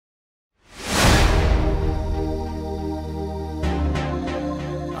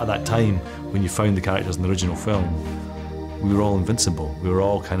at that time, when you found the characters in the original film, we were all invincible. We were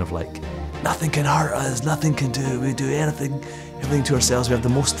all kind of like, nothing can hurt us, nothing can we do everything to ourselves. We have the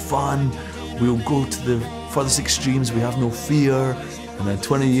most fun. We'll go to the furthest extremes. We have no fear. And then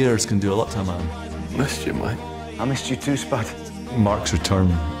 20 years can do a lot to a man. Missed you, mate. I missed you too, Spud. Mark's return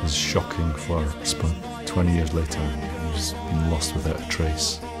is shocking for Spud. 20 years later, he's been lost without a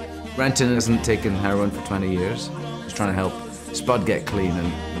trace. Renton hasn't taken heroin for 20 years. He's trying to help Spud get clean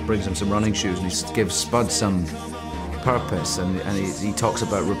and brings him some running shoes, and he gives Spud some purpose, and he talks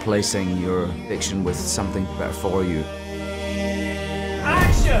about replacing your addiction with something better for you.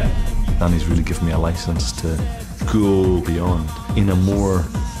 Action! Danny's really given me a license to go beyond. In a more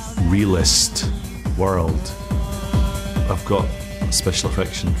realist world, I've got a special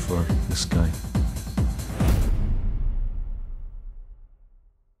affection for this guy.